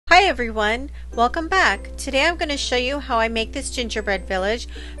Hi everyone, welcome back. Today I'm going to show you how I make this gingerbread village,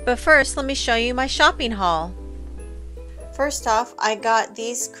 but first let me show you my shopping haul. First off, I got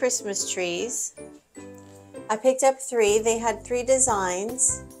these Christmas trees. I picked up 3. They had 3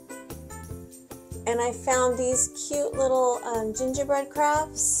 designs. And I found these cute little gingerbread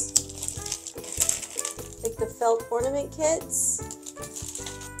crafts, like the felt ornament kits.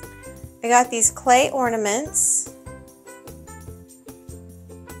 I got these clay ornaments.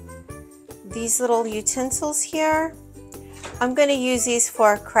 These little utensils here, I'm going to use these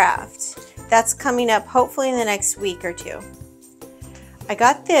for a craft. That's coming up hopefully in the next week or 2. I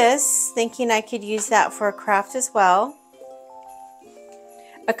got this thinking I could use that for a craft as well.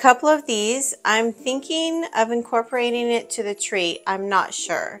 A couple of these, I'm thinking of incorporating it to the tree. I'm not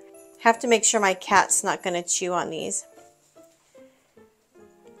sure. Have to make sure my cat's not going to chew on these.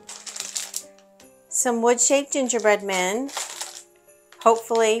 Some wood-shaped gingerbread men.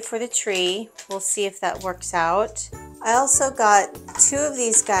 Hopefully for the tree. We'll see if that works out. I also got 2 of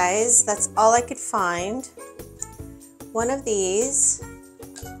these guys. That's all I could find. One of these,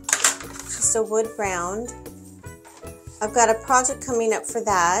 just a wood round. I've got a project coming up for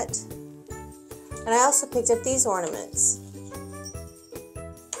that. And I also picked up these ornaments,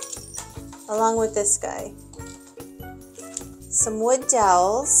 along with this guy. Some wood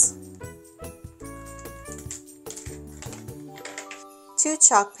dowels. 2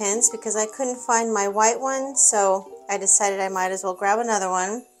 chalk pens because I couldn't find my white one, so I decided I might as well grab another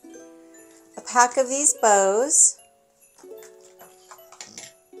one. A pack of these bows.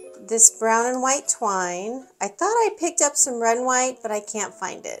 This brown and white twine. I thought I picked up some red and white, but I can't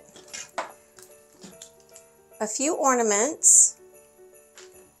find it. A few ornaments.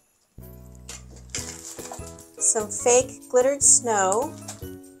 Some fake glittered snow.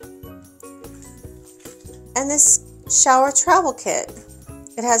 And this shower travel kit.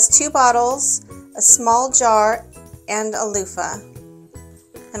 It has 2 bottles, a small jar, and a loofah,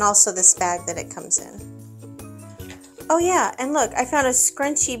 and also this bag that it comes in. Oh yeah, and look, I found a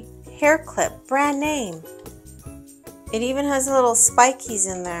scrunchy hair clip, brand name. It even has little spikies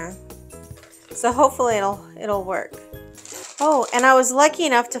in there, so hopefully it'll work. Oh, and I was lucky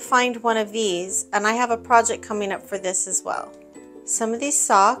enough to find one of these, and I have a project coming up for this as well. Some of these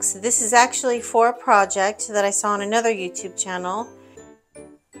socks. This is actually for a project that I saw on another YouTube channel.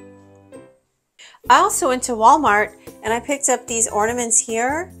 I also went to Walmart and I picked up these ornaments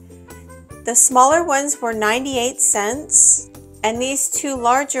here. The smaller ones were 98 cents and these 2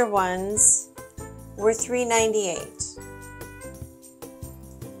 larger ones were $3.98.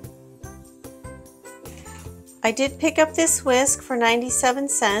 I did pick up this whisk for 97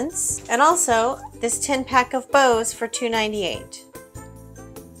 cents and also this 10-pack of bows for $2.98.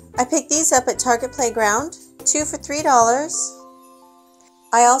 I picked these up at Target Playground, 2 for $3.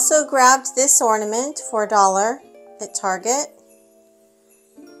 I also grabbed this ornament for $1 at Target.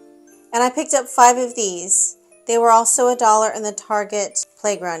 And I picked up 5 of these. They were also $1 in the Target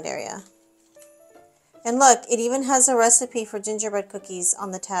Playground area. And look, it even has a recipe for gingerbread cookies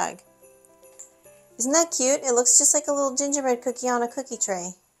on the tag. Isn't that cute? It looks just like a little gingerbread cookie on a cookie tray.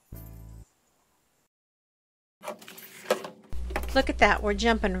 Look at that, we're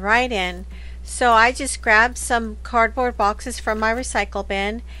jumping right in. So I just grabbed some cardboard boxes from my recycle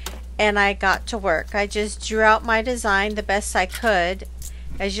bin and I got to work. I just drew out my design the best I could.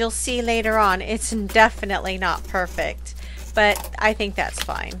 As you'll see later on, it's definitely not perfect, but I think that's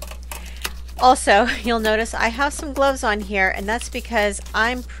fine. Also, you'll notice I have some gloves on here, and that's because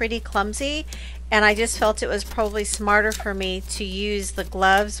I'm pretty clumsy and I just felt it was probably smarter for me to use the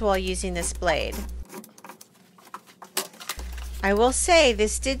gloves while using this blade. I will say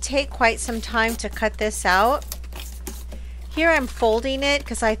this did take quite some time to cut this out. Here I'm folding it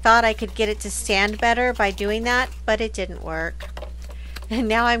because I thought I could get it to stand better by doing that, but it didn't work. And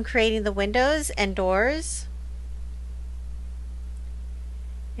now I'm creating the windows and doors.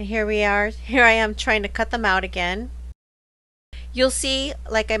 And here we are. Here I am trying to cut them out again. You'll see,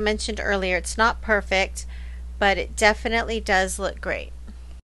 like I mentioned earlier, it's not perfect, but it definitely does look great.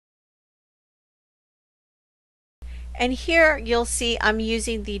 And here you'll see I'm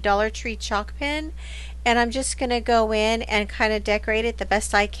using the Dollar Tree chalk pen, and I'm just going to go in and kind of decorate it the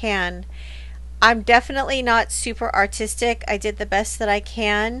best I can. I'm definitely not super artistic. I did the best that I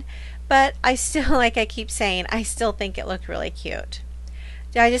can, but I still, like I keep saying, I still think it looked really cute.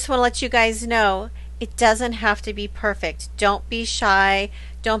 I just want to let you guys know it doesn't have to be perfect. Don't be shy.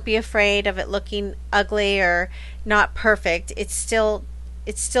 Don't be afraid of it looking ugly or not perfect. It's still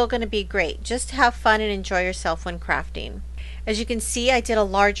going to be great. Just have fun and enjoy yourself when crafting. As you can see, I did a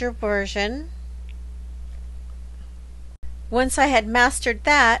larger version. Once I had mastered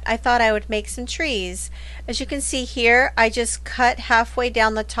that, I thought I would make some trees. As you can see here, I just cut halfway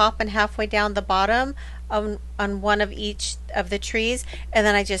down the top and halfway down the bottom on one of each of the trees, and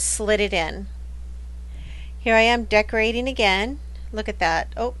then I just slid it in. Here I am decorating again. Look at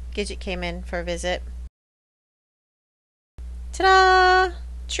that. Oh, Gidget came in for a visit. Ta-da!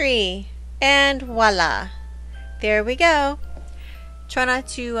 Tree. And voila. There we go. Try not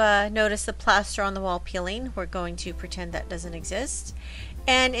to notice the plaster on the wall peeling. We're going to pretend that doesn't exist.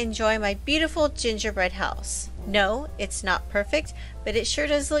 And enjoy my beautiful gingerbread house. No, it's not perfect, but it sure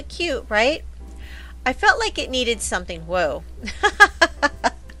does look cute, right? I felt like it needed something. Whoa.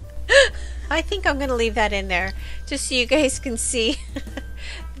 I think I'm going to leave that in there just so you guys can see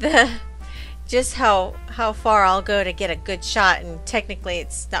just how far I'll go to get a good shot, and technically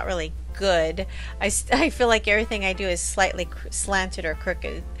it's not really good. I feel like everything I do is slightly slanted or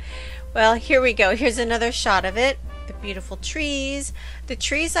crooked. Well, here we go. Here's another shot of it. The beautiful trees. The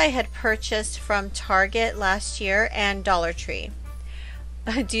trees I had purchased from Target last year and Dollar Tree.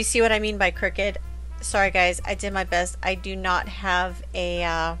 Do you see what I mean by crooked? Sorry guys, I did my best. I do not have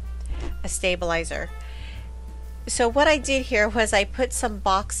a stabilizer. So what I did here was I put some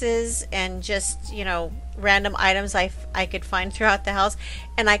boxes and just, you know, random items I could find throughout the house,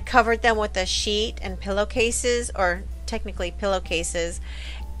 and I covered them with a sheet and pillowcases, or technically pillowcases,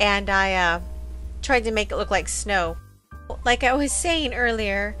 and I tried to make it look like snow. Like I was saying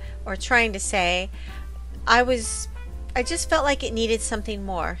earlier, or trying to say, I just felt like it needed something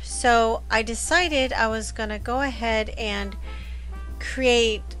more. So I decided I was gonna go ahead and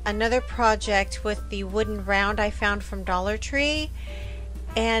create another project with the wooden round I found from Dollar Tree,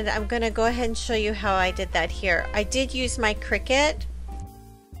 and I'm gonna go ahead and show you how I did that here. I did use my Cricut.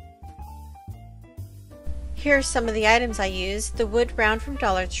 Here are some of the items I used: the wood round from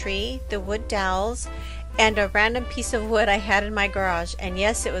Dollar Tree, the wood dowels, and a random piece of wood I had in my garage. And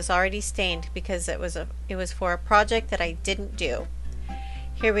yes, it was already stained because it was for a project that I didn't do.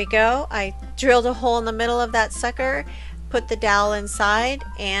 Here we go. I drilled a hole in the middle of that sucker, put the dowel inside,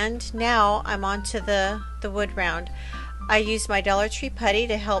 and now I'm onto the wood round. I used my Dollar Tree putty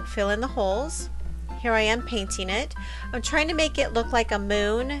to help fill in the holes. Here I am painting it. I'm trying to make it look like a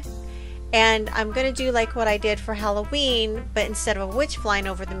moon, and I'm going to do like what I did for Halloween, but instead of a witch flying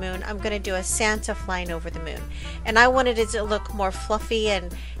over the moon, I'm going to do a Santa flying over the moon. And I wanted it to look more fluffy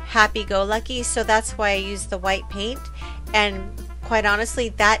and happy-go-lucky, so that's why I used the white paint. And quite honestly,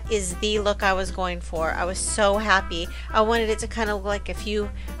 that is the look I was going for. I was so happy. I wanted it to kind of look like a few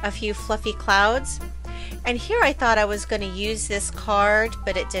fluffy clouds. And here I thought I was going to use this card,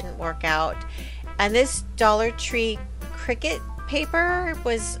 but it didn't work out. And this Dollar Tree Cricut paper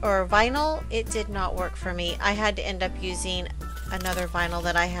or vinyl, it did not work for me. I had to end up using another vinyl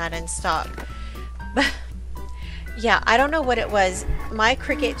that I had in stock. But yeah, I don't know what it was. My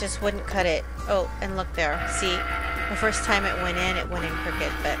Cricut just wouldn't cut it. Oh, and look there. See, the first time it went in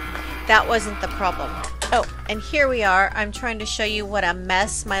crooked, but that wasn't the problem. Oh, and here we are. I'm trying to show you what a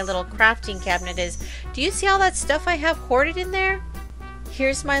mess my little crafting cabinet is. Do you see all that stuff I have hoarded in there?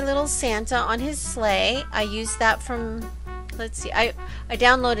 Here's my little Santa on his sleigh. I used that from, let's see, I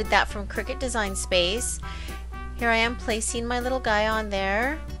downloaded that from Cricut Design Space. Here I am placing my little guy on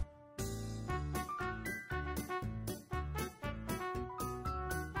there.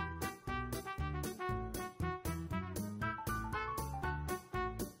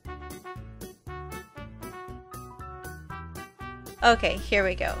 Okay, here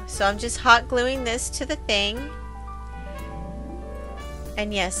we go. So I'm just hot gluing this to the thing.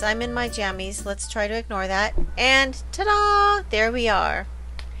 And yes, I'm in my jammies. Let's try to ignore that. And ta-da! There we are.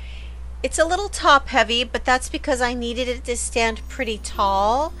 It's a little top heavy, but that's because I needed it to stand pretty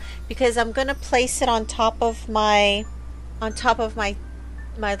tall, because I'm going to place it on top of my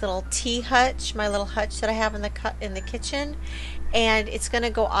little tea hutch, my little hutch that I have in the kitchen, and it's going to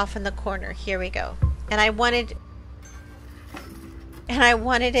go off in the corner. Here we go. And I wanted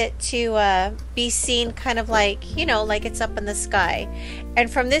it to be seen kind of like, you know, like it's up in the sky. And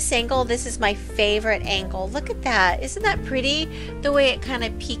from this angle, this is my favorite angle. Look at that. Isn't that pretty? The way it kind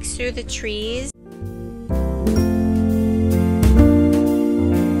of peeks through the trees.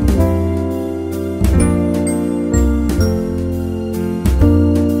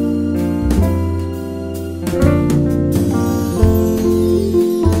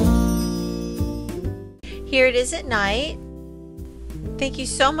 Here it is at night. Thank you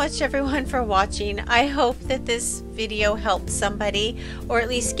so much everyone for watching. I hope that this video helped somebody, or at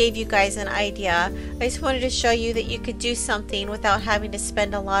least gave you guys an idea. I just wanted to show you that you could do something without having to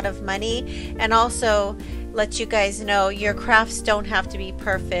spend a lot of money, and also let you guys know your crafts don't have to be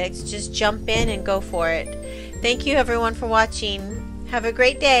perfect. Just jump in and go for it. Thank you everyone for watching. Have a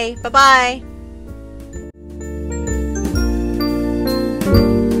great day. Bye-bye.